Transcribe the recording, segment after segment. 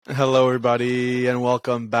Hello, everybody, and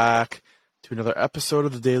welcome back to another episode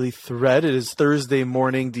of the Daily Thread. It is Thursday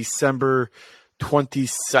morning, December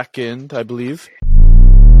 22nd, I believe.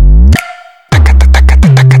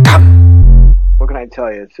 What can I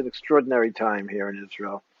tell you? It's an extraordinary time here in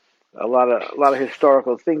Israel. A lot of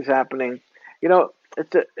historical things happening. You know,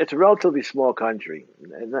 it's a relatively small country,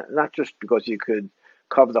 and not just because you could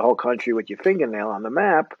cover the whole country with your fingernail on the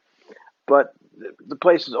map, but the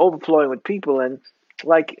place is overflowing with people. And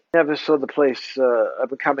like, never saw the place. I've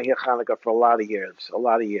been coming here Hanukkah for a lot of years.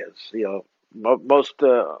 You know, most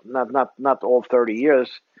not all 30 years.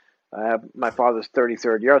 I have my father's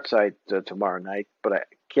 33rd yahrzeit tomorrow night, but I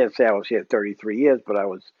can't say I was here 33 years, but I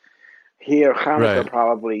was here Hanukkah Right.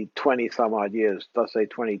 probably 20 some odd years. Let's say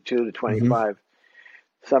 22 to hmm 25.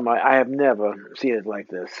 I have never seen it like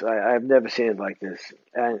this. I have never seen it like this,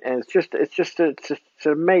 and it's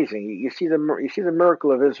amazing. You see the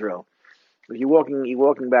miracle of Israel. You're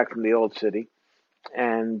walking back from the old city,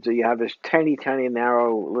 and you have this tiny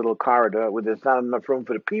narrow little corridor where there's not enough room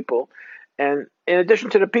for the people, and in addition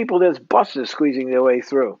to the people, there's buses squeezing their way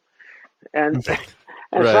through, and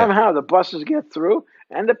and Right. somehow the buses get through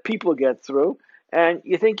and the people get through, and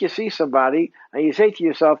you think you see somebody, and you say to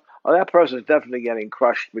yourself, "Oh, that person's definitely getting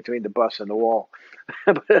crushed between the bus and the wall."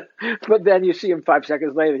 but then you see him 5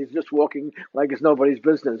 seconds later; he's just walking like it's nobody's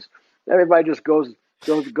business. Everybody just goes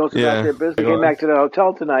about Yeah. their business. I came back to the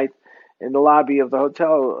hotel tonight. In the lobby of the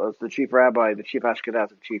hotel, the chief rabbi, the chief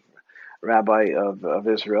Ashkenazi chief rabbi of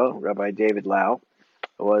Israel, Rabbi David Lau,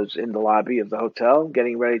 was in the lobby of the hotel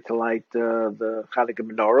getting ready to light the Hanukkah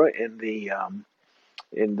menorah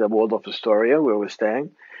in the Waldorf Astoria where we're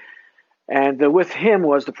staying. And with him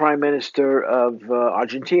was the Prime Minister of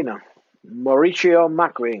Argentina, Mauricio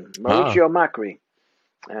Macri. Ah. Mauricio Macri.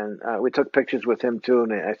 And we took pictures with him too,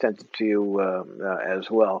 and I sent it to you as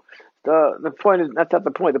well. The point is that's not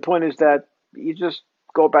the point. The point is that you just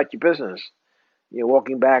go about your business. You're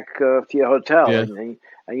walking back to your hotel, Yeah.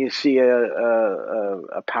 and you see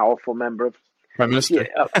a powerful member of Prime you see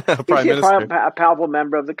Minister. you Prime see Minister. a powerful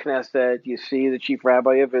member of the Knesset. You see the chief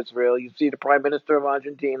rabbi of Israel. You see the prime minister of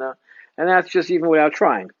Argentina, and that's just even without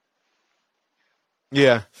trying.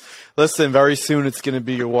 Yeah. Listen, very soon it's going to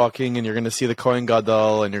be you're walking and you're going to see the Kohen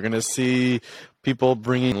Gadol and you're going to see people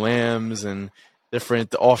bringing lambs and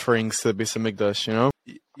different offerings to the Beis Hamikdash, you know?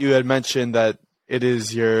 You had mentioned that it is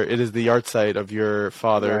the yard site of your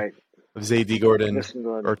father, Right? of Zaidi Gordon, Listen,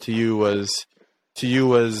 Gordon. or to you was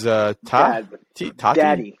Dad, Tati?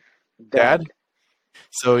 daddy, Dad? dad.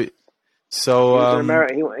 So He so was an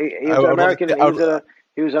American. He I was an would love American. I would,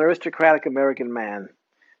 He was an aristocratic American man.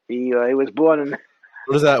 He was born in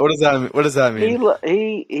what does that mean?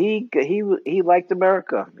 he liked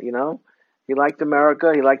America. You know, he liked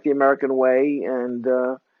America. He liked the American way, and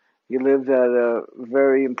he lived at a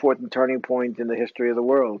very important turning point in the history of the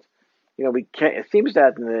world. You know, it seems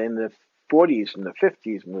that in the 40s, in the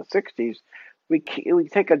 50s, in the 60s, we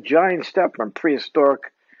take a giant step from prehistoric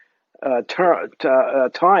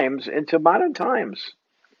times into modern times.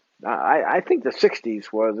 I think the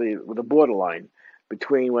 '60s were the borderline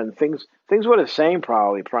between when things were the same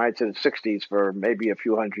probably prior to the '60s for maybe a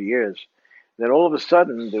few hundred years. Then all of a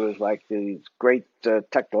sudden there was like these great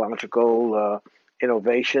technological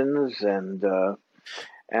innovations and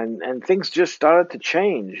things just started to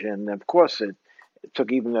change. And of course it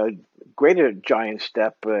took even a greater giant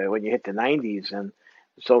step when you hit the '90s and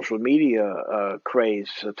social media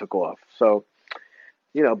craze took off. So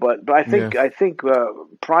you know, but Yeah. I think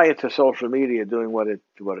prior to social media doing what it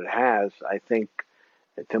has, I think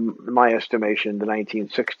to my estimation, the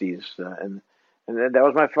 1960s, and that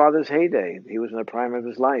was my father's heyday. He was in the prime of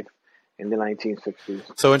his life in the 1960s.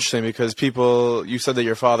 So interesting because you said that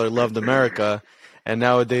your father loved America, and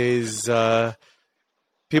nowadays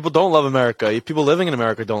people don't love America. People living in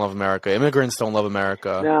America don't love America. Immigrants don't love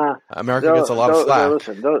America. Now, America gets a lot of slack.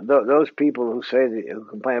 listen, those people who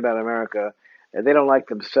complain about America, they don't like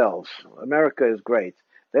themselves. America is great.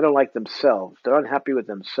 They don't like themselves. They're unhappy with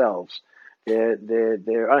themselves.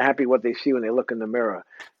 They're unhappy what they see when they look in the mirror.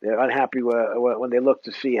 They're unhappy when they look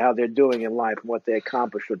to see how they're doing in life and what they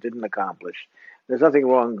accomplished or didn't accomplish. There's nothing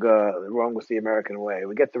wrong with the American way.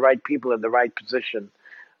 We get the right people in the right position.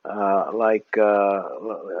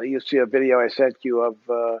 You see a video I sent you of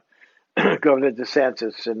Governor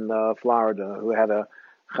DeSantis in Florida, who had a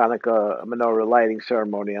Hanukkah menorah lighting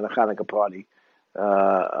ceremony and a Hanukkah party.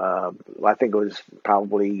 I think it was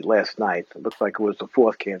probably last night. It looks like it was the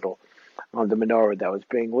fourth candle on the menorah that was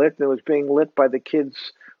being lit. And it was being lit by the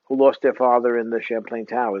kids who lost their father in the Champlain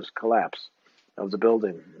Towers collapse of the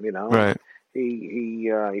building. You know, and Right.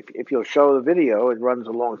 if you'll show the video, it runs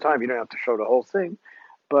a long time. You don't have to show the whole thing,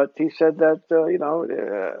 but he said that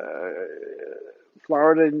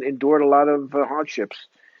Florida endured a lot of hardships.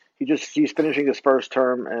 He's finishing his first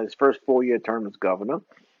term, his first 4-year term as governor.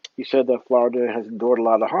 He said that Florida has endured a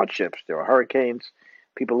lot of hardships. There were hurricanes.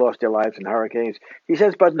 People lost their lives in hurricanes. He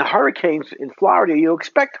says, but in the hurricanes in Florida, you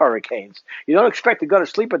expect hurricanes. You don't expect to go to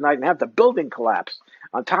sleep at night and have the building collapse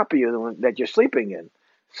on top of you that you're sleeping in.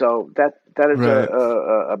 So that is Right.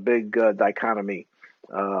 a big dichotomy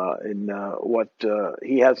in what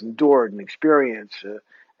he has endured and experienced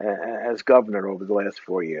as governor over the last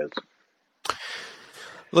 4 years.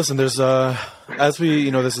 Listen, there's as we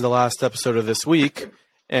this is the last episode of this week,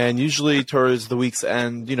 and usually towards the week's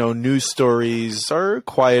end, news stories are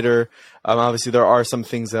quieter. Obviously, there are some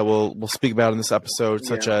things that we'll speak about in this episode,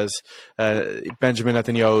 such as Benjamin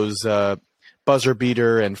Netanyahu's buzzer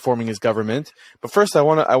beater and forming his government. But first, I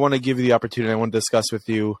want to give you the opportunity. I want to discuss with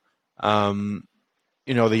you, the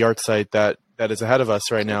yard site that is ahead of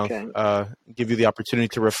us right now. Okay. Give you the opportunity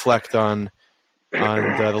to reflect on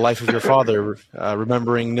the life of your father,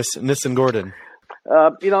 remembering Nissen Gordon.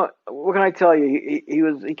 What can I tell you?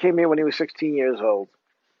 He came here when he was 16 years old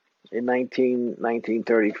in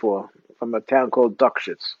 1934 from a town called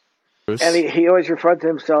Duckschitz. And he always referred to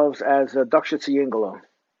himself as Duckschitz Yingalo.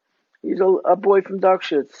 He's a boy from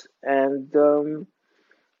Duckschitz, and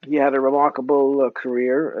he had a remarkable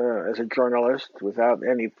career as a journalist without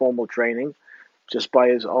any formal training, just by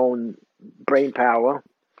his own brain power.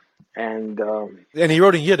 And he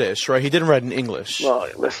wrote in Yiddish, right? He didn't write in English. Well,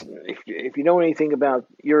 listen, if you know anything about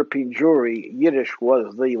European Jewry, Yiddish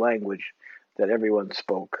was the language that everyone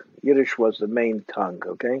spoke. Yiddish was the main tongue,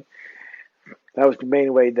 okay? That was the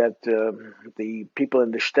main way that the people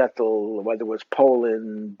in the shtetl, whether it was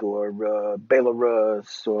Poland or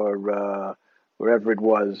Belarus or wherever it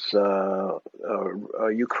was,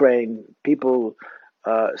 Ukraine, people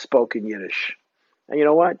spoke in Yiddish. And you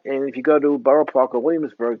know what? And if you go to Borough Park or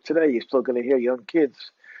Williamsburg today, you're still going to hear young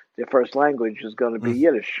kids, their first language is going to be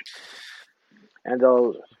Yiddish. And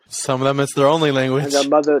some of them, it's their only language.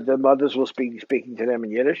 And their mothers will speaking to them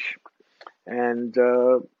in Yiddish. And,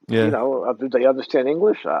 do they understand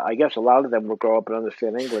English? I guess a lot of them will grow up and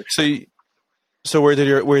understand English. So where did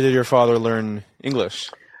your father learn English?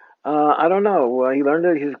 I don't know. He learned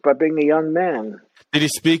it by being a young man. Did he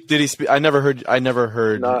speak? I never heard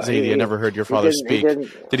Zadie. I never heard your father speak.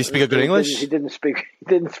 Did he speak a good English? He didn't speak. He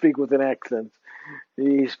didn't speak with an accent.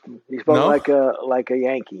 He spoke like a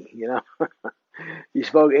Yankee. He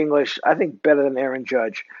spoke English, I think, better than Aaron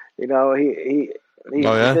Judge. He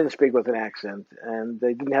didn't speak with an accent, and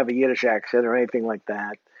they didn't have a Yiddish accent or anything like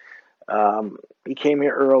that. He came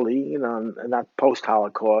here early, not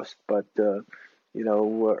post-Holocaust, but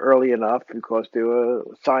early enough because there were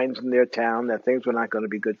signs in their town that things were not going to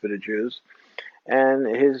be good for the Jews. And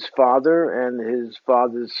his father and his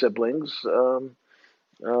father's siblings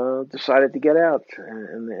decided to get out,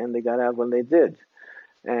 and they got out when they did.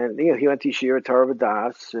 And he went to Yeshiva Torah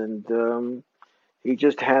V'das, and he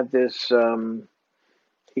just had this.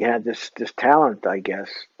 He had this talent, I guess.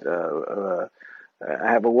 I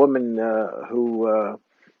have a woman who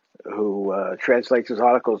translates his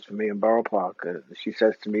articles for me in Borough Park. She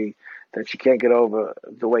says to me that she can't get over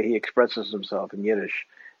the way he expresses himself in Yiddish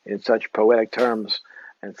in such poetic terms.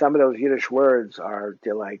 And some of those Yiddish words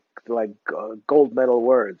they're like gold medal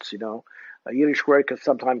words. A Yiddish word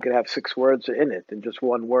sometimes have 6 words in it in just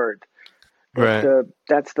one word. But, right.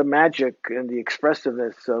 That's the magic and the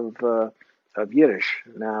expressiveness of Yiddish.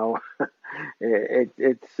 Now,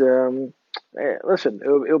 it's. Listen,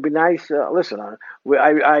 it'll be nice. I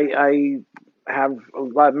have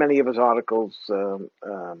many of his articles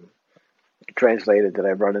translated that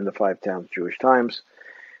I've run in the 5 Towns Jewish Times,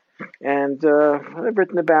 and I've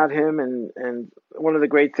written about him. And one of the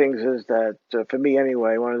great things is that, for me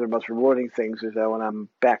anyway, one of the most rewarding things is that when I'm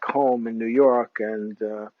back home in New York, and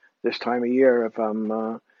this time of year, if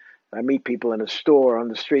I meet people in a store on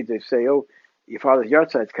the street, they say, "Oh, your father's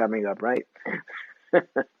yard site's coming up, right?"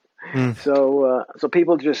 So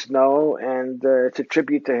people just know, and it's a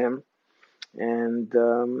tribute to him. And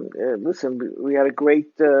listen, we had a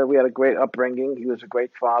great upbringing. He was a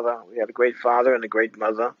great father. We had a great father and a great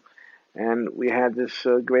mother, and we had this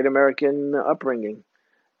great American upbringing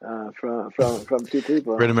from 2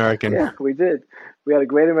 people. Great American. Yeah, we did. We had a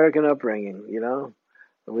great American upbringing.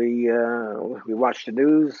 We watched the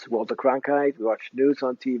news, Walter Cronkite. We watched the news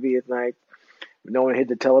on TV at night. No one hid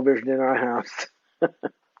the television in our house.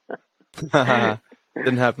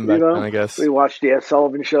 Didn't happen back then, I guess. We watched the Ed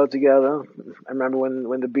Sullivan Show together. I remember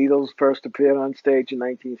when the Beatles first appeared on stage in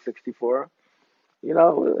 1964. It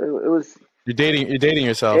was. You're dating It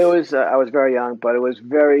yourself. was I was very young, but it was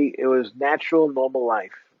natural, normal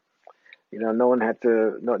life. No one had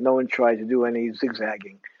to, no one tried to do any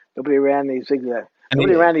zigzagging. Nobody ran these zigzag. And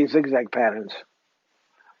Nobody he ran these zigzag patterns.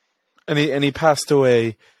 and he passed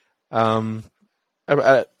away at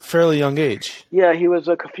a fairly young age. Yeah, he was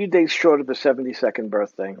like a few days short of the 72nd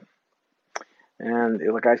birthday. And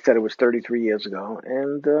like I said, it was 33 years ago,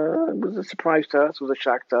 and it was a surprise to us. It was a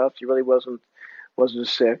shock to us. He really wasn't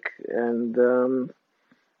sick, and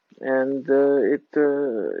it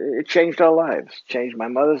changed our lives. Changed my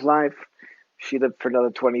mother's life. She lived for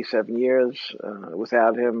another 27 years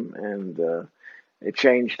without him, and it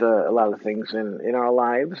changed a lot of things in our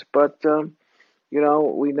lives. But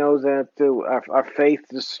we know that our faith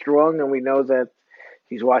is strong, and we know that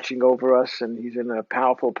he's watching over us, and he's in a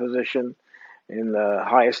powerful position in the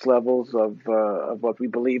highest levels of what we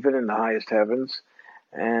believe in the highest heavens.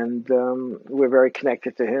 And we're very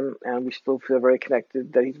connected to him, and we still feel very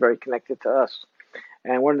connected, that he's very connected to us.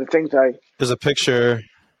 And one of the things There's a picture.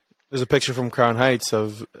 There's a picture from Crown Heights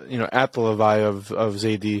of at the Levi of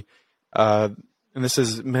Zadie, and this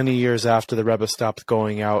is many years after the Rebbe stopped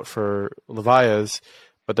going out for Levias,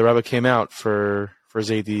 but the Rebbe came out for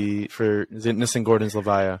Zadie for Nissen Gordon's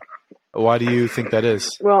Levia. Why do you think that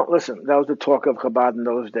is? Well, listen, that was the talk of Chabad in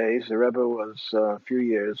those days. The Rebbe was a few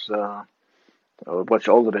years much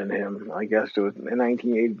older than him. I guess it was in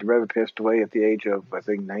 1980. The Rebbe passed away at the age of, I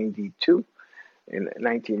think, 92 in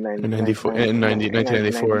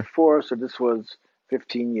 1994. So this was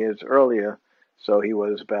 15 years earlier. So he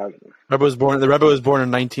was about. The Rebbe was born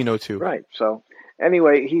in 1902. Right. So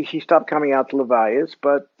anyway, he stopped coming out to Levias,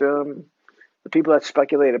 but the people that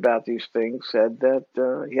speculate about these things said that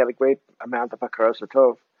he had a great amount of hakaras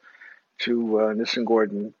hatov to Nissen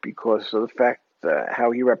Gordon because of the fact how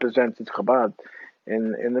he represented Chabad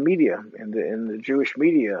in the media, in the Jewish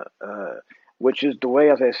media, which is the way,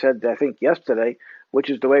 as I said, I think yesterday, which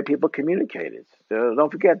is the way people communicated.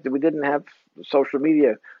 Don't forget that we didn't have social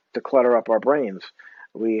media to clutter up our brains.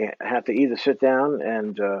 We had to either sit down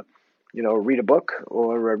and read a book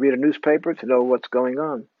or read a newspaper to know what's going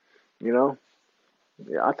on.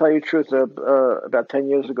 I'll tell you the truth. About 10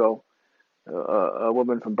 years ago, a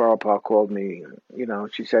woman from Borough Park called me.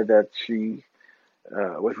 She said that she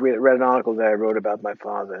read an article that I wrote about my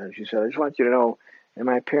father, and she said, "I just want you to know, I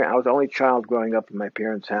was the only child growing up in my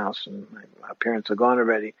parents' house, and my parents are gone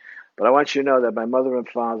already. But I want you to know that my mother and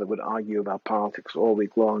father would argue about politics all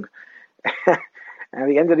week long." And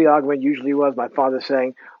the end of the argument usually was my father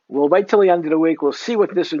saying, "We'll wait till the end of the week. We'll see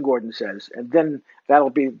what Nissen Gordon says, and then that'll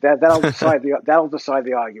decide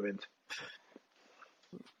the argument."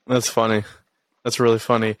 That's funny. That's really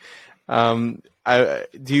funny.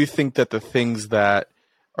 Do you think that the things that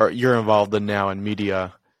you're involved in now in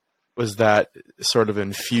media, was that sort of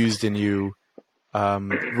infused in you?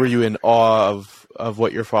 Were you in awe of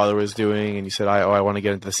what your father was doing, and you said, "I want to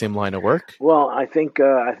get into the same line of work"? Well, I think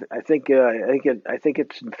it's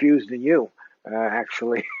infused in you,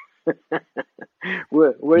 actually.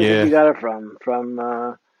 Where do you think you got it from?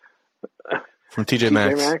 From TJ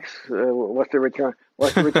Maxx. What's the return?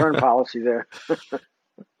 What's the return policy there?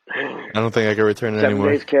 I don't think I can return it 7 anymore.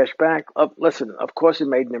 7 days cash back. Listen, of course it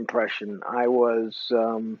made an impression. I was.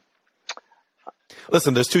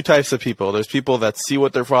 Listen, there's two types of people. There's people that see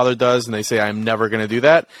what their father does and they say, "I'm never going to do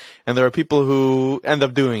that," and there are people who end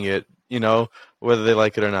up doing it, whether they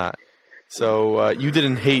like it or not. So you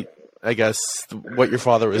didn't hate, I guess, what your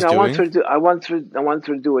father was doing. I wanted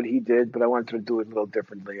to do what he did, but I wanted to do it a little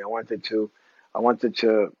differently. I wanted to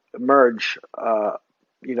merge,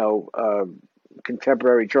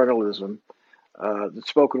 contemporary journalism, the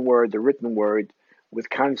spoken word, the written word, with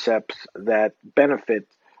concepts that benefit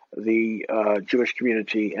the Jewish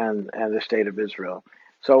community and the state of Israel.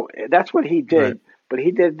 So that's what he did, right. But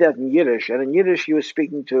he did that in Yiddish, and in Yiddish he was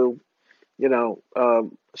speaking to, a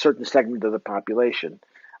certain segment of the population.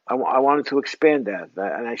 I wanted to expand that,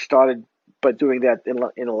 and I started by doing that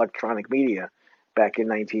in electronic media back in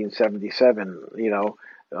 1977.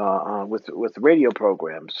 With radio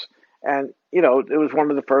programs. And, it was one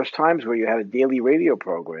of the first times where you had a daily radio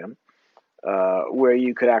program where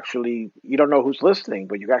you could actually, you don't know who's listening,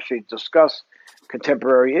 but you could actually discuss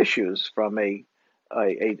contemporary issues from a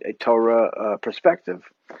Torah perspective.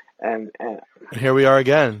 And here we are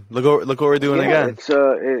again. Look what we're doing again.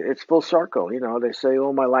 It's full circle. They say,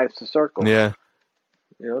 "Oh, my life's a circle." Yeah.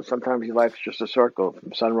 Sometimes your life's just a circle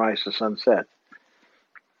from sunrise to sunset.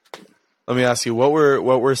 Let me ask you, what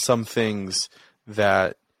were some things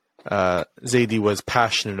that Zadie was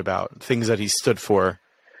passionate about, things that he stood for?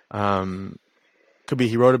 Could be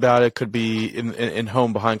he wrote about it, could be in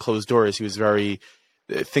home behind closed doors. He was very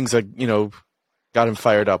things that got him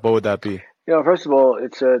fired up? What would that be? First of all,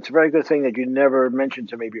 it's a very good thing that you never mentioned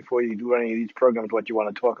to me before you do any of these programs what you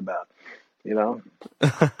want to talk about. You know,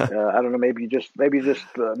 I don't know. Maybe you just maybe you just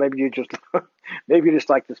maybe you just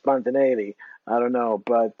like the spontaneity. I don't know,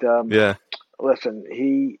 but Yeah. listen,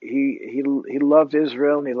 he loved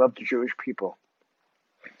Israel and he loved the Jewish people,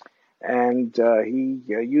 and he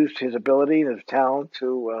used his ability and his talent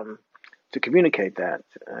to communicate that.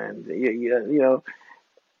 And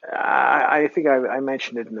I think I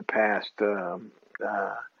mentioned it in the past.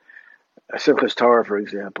 Simchas Torah, for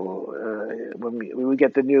example, when we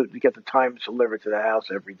get we get the Times delivered to the house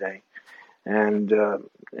every day, and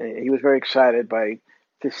he was very excited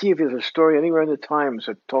to see if there's a story anywhere in the Times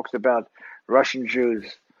that talks about Russian Jews.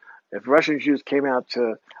 If Russian Jews came out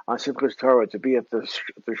on Simchas Torah to be at the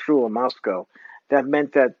shul in Moscow, that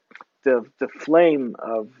meant that the flame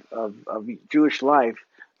of Jewish life,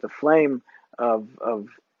 the flame of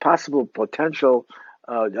possible potential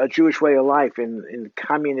a Jewish way of life in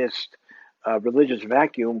communist religious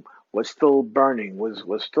vacuum was still burning, was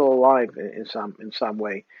still alive in some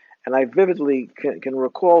way. And I vividly can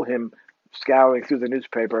recall him scouring through the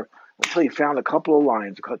newspaper until he found a couple of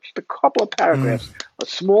lines, just a couple of paragraphs, a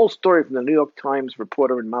small story from the New York Times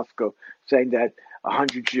reporter in Moscow saying that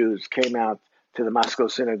 100 Jews came out to the Moscow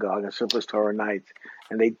synagogue on Simchas Torah night,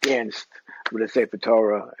 and they danced with a Sefer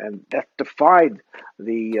Torah, and that defied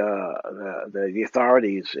the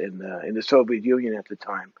authorities in the Soviet Union at the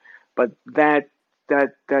time. But that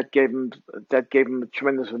gave him a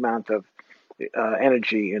tremendous amount of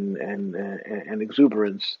energy and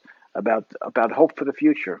exuberance about hope for the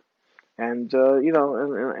future. And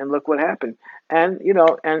and look what happened. And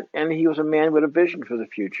and he was a man with a vision for the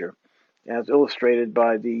future, as illustrated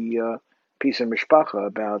by the piece in Mishpacha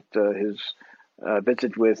about his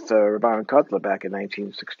visit with Rabban Kotler back in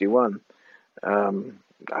 1961. I'm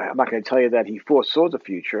not going to tell you that he foresaw the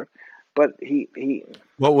future, but he.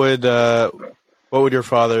 What would your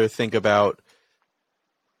father think about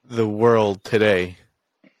the world today?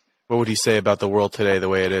 What would he say about the world today, the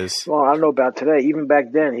way it is? Well, I don't know about today. Even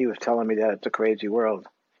back then, he was telling me that it's a crazy world.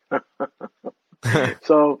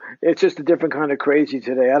 So it's just a different kind of crazy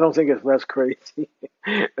today. I don't think it's less crazy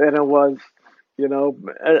than it was.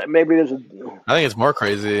 Maybe there's I think it's more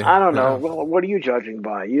crazy. I don't know. Well, what are you judging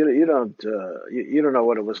by? You don't know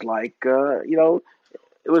what it was like. It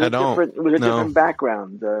was different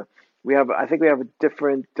background. I think we have a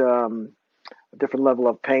different level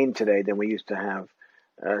of pain today than we used to have.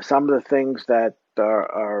 Some of the things that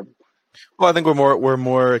are well, I think we're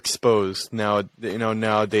more exposed now.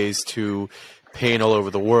 Nowadays to pain all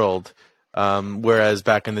over the world. Whereas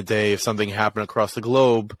back in the day, if something happened across the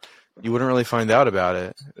globe, you wouldn't really find out about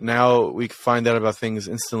it. Now we find out about things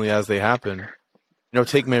instantly as they happen.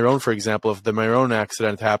 Take Meron, for example. If the Meron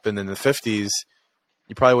accident happened in the 50s,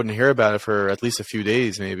 you probably wouldn't hear about it for at least a few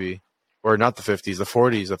days, maybe. Or not the 50s, the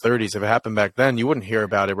 40s, the 30s. If it happened back then, you wouldn't hear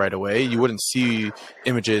about it right away. You wouldn't see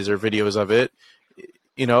images or videos of it,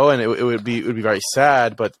 and it would be very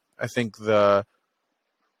sad. But I think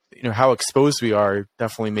how exposed we are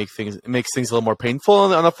definitely makes things a little more painful.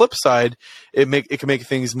 And on the flip side, it can make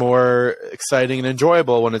things more exciting and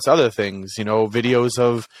enjoyable when it's other things. Videos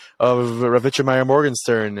of Ravitcher Meyer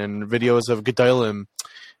Morgenstern and videos of Gedolim.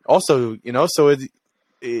 Also, so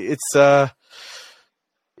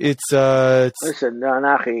listen,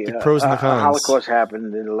 Nachi, the pros and the cons. Holocaust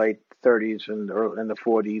happened in the late 30s and the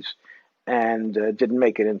 40s, and didn't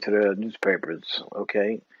make it into the newspapers.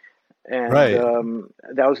 Okay. And right.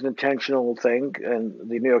 That was an intentional thing, and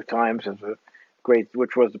the New York Times is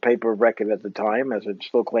which was the paper of record at the time, as it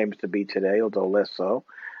still claims to be today, although less so.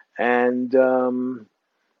 And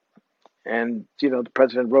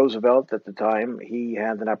President Roosevelt at the time, he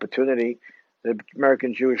had an opportunity. The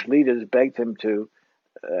American Jewish leaders begged him to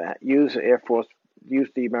use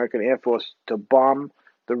the American Air Force to bomb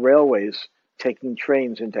the railways taking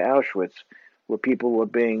trains into Auschwitz, where people were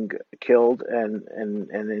being killed and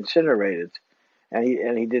incinerated, and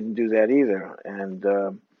he didn't do that either.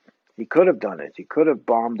 And he could have done it. He could have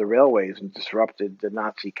bombed the railways and disrupted the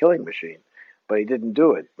Nazi killing machine, but he didn't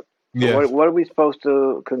do it. Yeah. So what are we supposed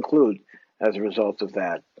to conclude as a result of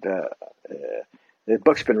that? The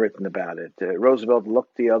book's been written about it. Roosevelt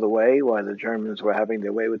looked the other way while the Germans were having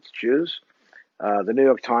their way with the Jews. The New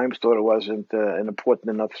York Times thought it wasn't an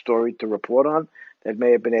important enough story to report on. That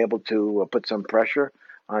may have been able to put some pressure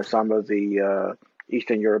on some of the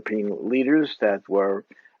Eastern European leaders that were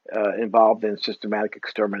involved in systematic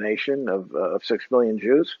extermination of 6 million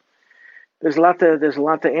Jews. There's a lot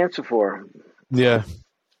to answer for. Yeah,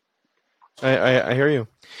 I hear you.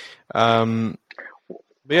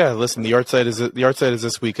 But yeah, listen, the art site is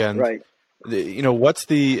this weekend. Right. What's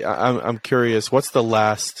the? I'm curious. What's the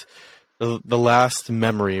last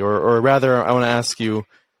memory, or rather, I want to ask you.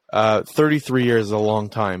 33 years is a long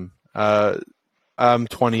time. I'm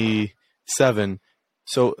 27.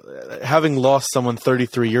 So, having lost someone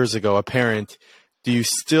 33 years ago, a parent, do you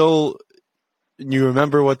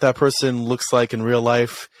remember what that person looks like in real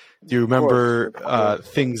life? Do you Of course, remember of course.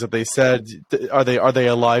 things that they said? Are they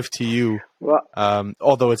alive to you? Well,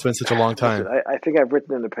 Although it's been such a long listen, time. I think I've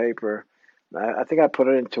written in the paper. I think I put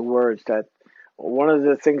it into words that one of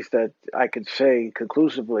the things that I could say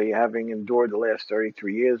conclusively, having endured the last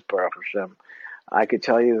 33 years, Baruch Hashem, I could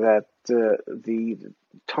tell you that the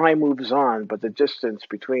time moves on, but the distance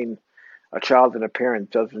between a child and a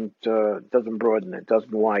parent doesn't broaden. It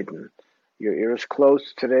doesn't widen. You're as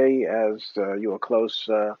close today as you were close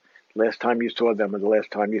last time you saw them or the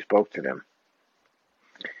last time you spoke to them.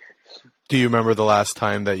 Do you remember the last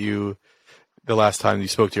time you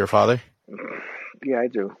spoke to your father? Yeah, I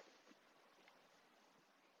do.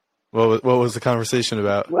 What was the conversation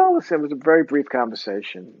about? Well, listen, it was a very brief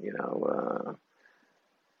conversation.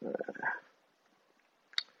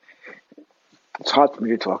 It's hard for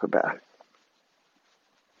me to talk about.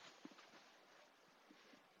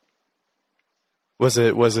 Was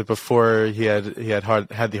it before he had the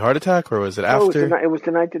heart attack, or was it No, after? it was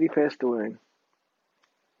the night that he passed away.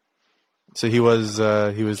 So he was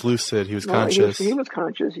lucid, he was No, he conscious. was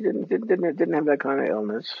conscious. He didn't have that kind of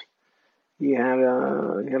illness. He had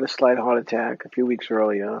a slight heart attack a few weeks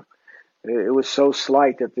earlier. It was so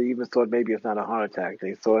slight that they even thought maybe it's not a heart attack.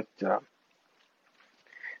 They thought they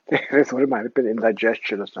thought it might have been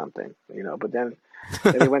indigestion or something. But then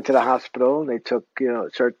they went to the hospital and they took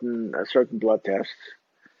certain blood tests,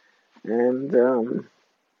 and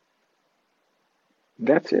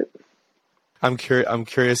that's it. I'm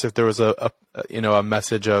curious if there was a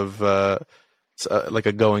message of like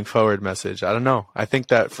a going forward message. I don't know. I think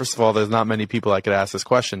that first of all, there's not many people I could ask this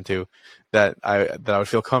question to that I would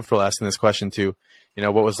feel comfortable asking this question to.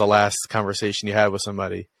 What was the last conversation you had with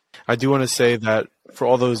somebody? I do want to say that for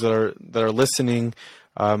all those that are listening,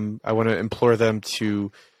 I want to implore them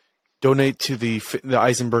to donate to the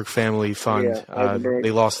Eisenberg Family Yeah, Fund. Eisenberg.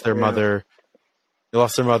 They lost their Yeah. mother. They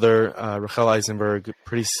lost their mother, Rachel Eisenberg,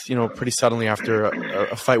 pretty suddenly after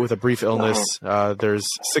a fight with a brief illness. Uh-huh. There's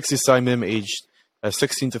 60 Simim aged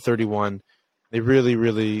 16 to 31. They really,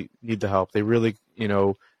 really need the help. They really,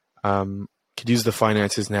 could use the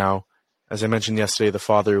finances now. As I mentioned yesterday, the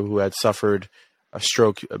father who had suffered a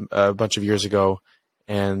stroke a bunch of years ago,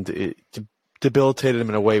 and it debilitated him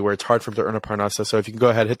in a way where it's hard for him to earn a parnasa. So if you can go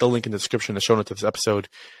ahead, hit the link in the description, the show notes of this episode,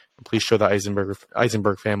 and please show the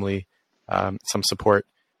Eisenberg family some support.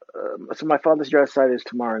 So my father's yahrzeit is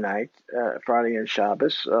tomorrow night, Friday and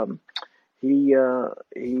Shabbos. He lit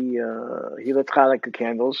Hanukkah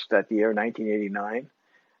candles that year, 1989,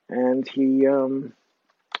 and he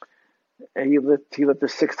lit the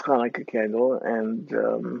sixth Hanukkah candle,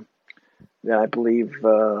 and then I believe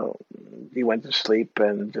he went to sleep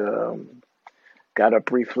and got up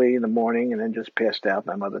briefly in the morning, and then just passed out.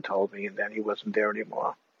 My mother told me, and then he wasn't there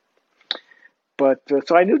anymore. But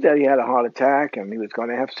so I knew that he had a heart attack and he was going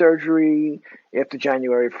to have surgery after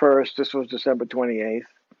January 1st. This was December 28th.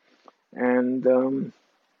 And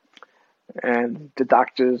the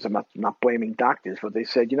doctors, I'm not blaming doctors, but they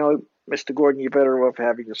said, Mr. Gordon, you're better off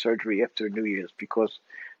having the surgery after New Year's because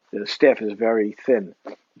the staff is very thin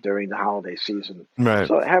during the holiday season. Right.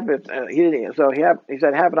 So have it. He didn't. So he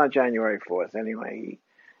said have it on January 4th. Anyway,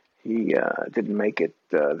 he didn't make it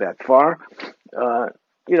that far.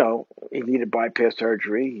 He needed bypass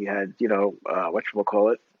surgery. He had,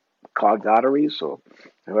 clogged arteries, or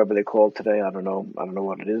however they call it today. I don't know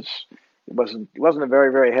what it is. He wasn't a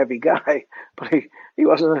very, very heavy guy, but he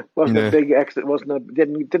wasn't a big ex.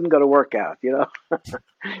 Didn't go to work out. He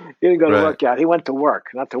didn't go to Right. work out. He went to work,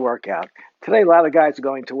 not to work out. Today, a lot of guys are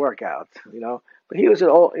going to work out. But he was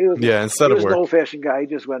Instead of an work. old fashioned guy. He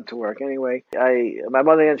just went to work. Anyway, my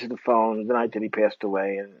mother answered the phone the night that he passed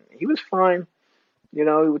away, and he was fine. We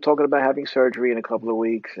were talking about having surgery in a couple of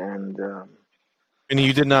weeks, and And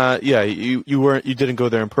you did not, yeah, you didn't go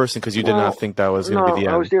there in person because you did not well, think that was going to be no,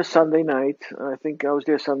 the I was end. there Sunday night. I think I was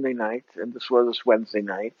there Sunday night, and this was Wednesday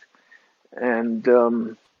night, and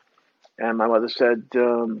my mother said,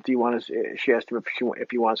 "Do you want to?" She asked him if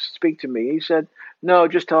he wants to speak to me. He said, "No,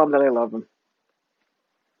 just tell him that I love him."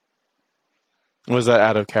 Was that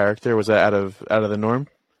out of character? Was that out of the norm?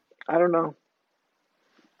 I don't know.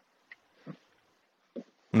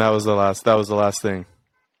 And that was the last thing.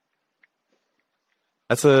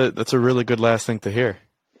 That's a really good last thing to hear.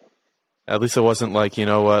 At least it wasn't like, you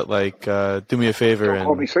know what, like, do me a favor Don't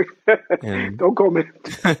call me so. and Don't call me.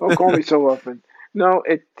 Don't call me so often. No,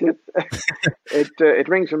 it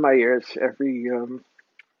rings in my ears every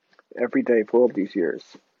day for all these years.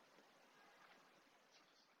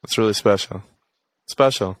 it's really special.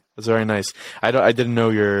 Special. It's very nice. I didn't know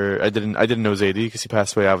I didn't know Zaidi because he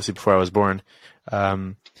passed away obviously before I was born.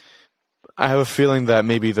 Um, I have a feeling that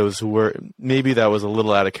maybe maybe that was a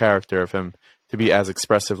little out of character of him to be as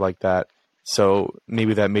expressive like that. So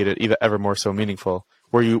maybe that made it even ever more so meaningful.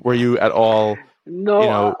 Were you at all,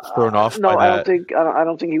 No, thrown off by no, that? I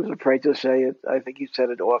don't think he was afraid to say it. I think he said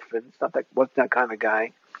it often. It's not that wasn't that kind of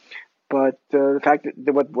guy. But the fact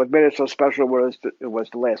that what made it so special was it was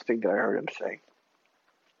the last thing that I heard him say.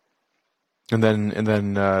 And then in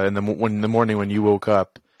the morning when you woke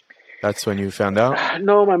up, that's when you found out.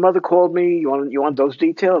 No, my mother called me. You want those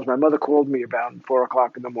details? My mother called me about 4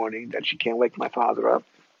 o'clock in the morning that she can't wake my father up.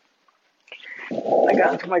 I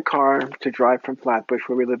got into my car to drive from Flatbush,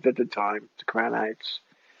 where we lived at the time, to Crown Heights.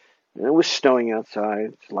 And it was snowing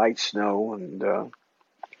outside, light snow, and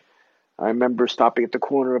I remember stopping at the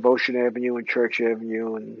corner of Ocean Avenue and Church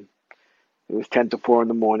Avenue, and it was 10 to 4 in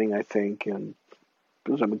the morning, I think, and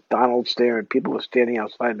there was a McDonald's there, and people were standing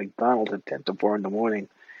outside McDonald's at 10 to 4 in the morning.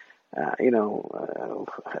 I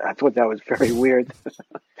thought that was very weird.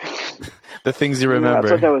 The things you I remember.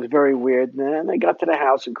 thought that was very weird. And then I got to the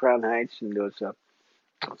house in Crown Heights, and there was a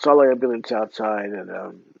solar ambulance outside and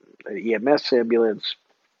an EMS ambulance.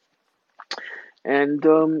 And,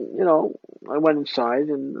 I went inside,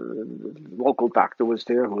 and the local doctor was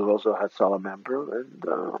there, who was also a Hatzalah member, and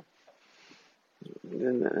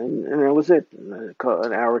that was it. An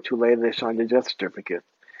hour or two later, they signed a death certificate.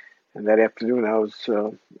 And that afternoon, I was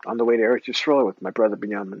on the way to Eretz Yisrael with my brother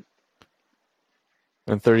Binyamin.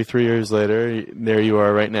 And 33 years later, there you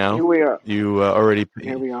are right now. Here we are. You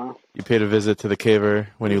Here we are. You paid a visit to the caver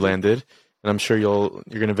when you landed, and I'm sure you're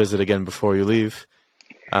going to visit again before you leave.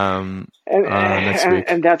 Next week.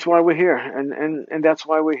 And that's why we're here, and that's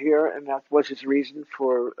why we're here, and that was his reason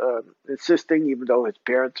for insisting, even though his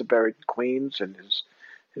parents are buried in Queens, and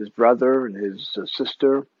his brother and his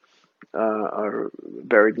sister are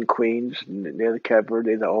buried in Queens, near the kever,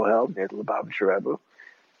 near the Ohel, near the Lubavitcher Rebbe.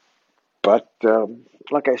 But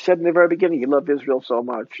like I said in the very beginning, he loved Israel so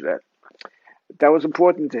much that was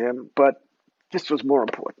important to him, but this was more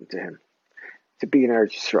important to him, to be in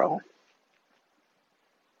Eretz Yisrael.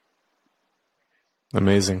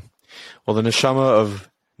 Amazing. Well, the neshama of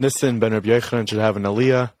Nissen ben Rabbi Yochanan should have an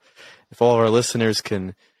aliyah. If all of our listeners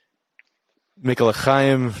can make a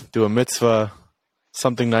l'chaim, do a mitzvah,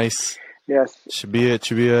 something nice. Yes. Should be a...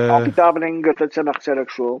 I'll be davening at the Tzemach Tzedek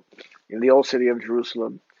Shul in the old city of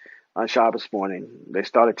Jerusalem on Shabbos morning. They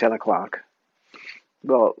start at 10 o'clock.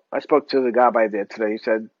 Well, I spoke to the Gabbai there today. He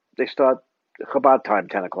said they start Chabad time,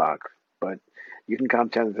 10 o'clock, but you can come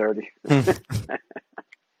 10:30.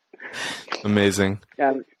 Amazing.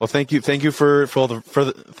 And, well, thank you for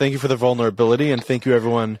the vulnerability, and thank you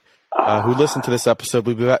everyone who listened to this episode.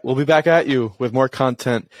 We'll be back at you with more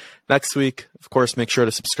content next week. Of course, make sure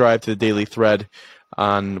to subscribe to the Daily Thread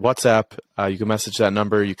on WhatsApp. You can message that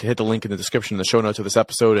number. You can hit the link in the description in the show notes of this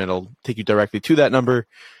episode, and it'll take you directly to that number.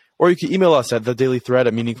 Or you can email us at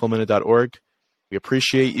thedailythread@meaningfulminute.org. We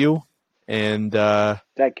appreciate you, and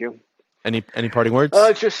thank you. Any parting words?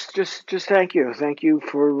 Just thank you. Thank you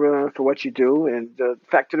for what you do. And the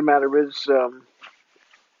fact of the matter is,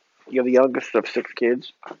 you're the youngest of 6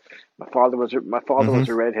 kids. My father was a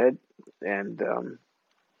redhead, and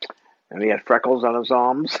he had freckles on his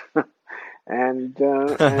arms, and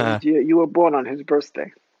you were born on his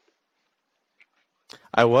birthday.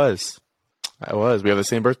 I was. We have the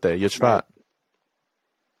same birthday, Yud Shvat. Right.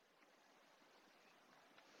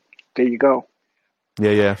 There you go.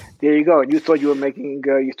 Yeah. There you go. And you thought you were making.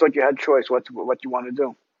 You thought you had a choice what you want to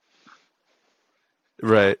do.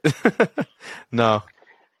 Right. No,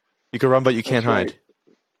 you can run, but you can't hide.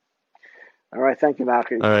 All right. Thank you,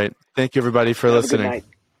 Malcolm. All right. Thank you, everybody, for listening. Good night.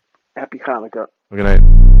 Happy Hanukkah. Good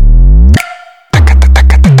night.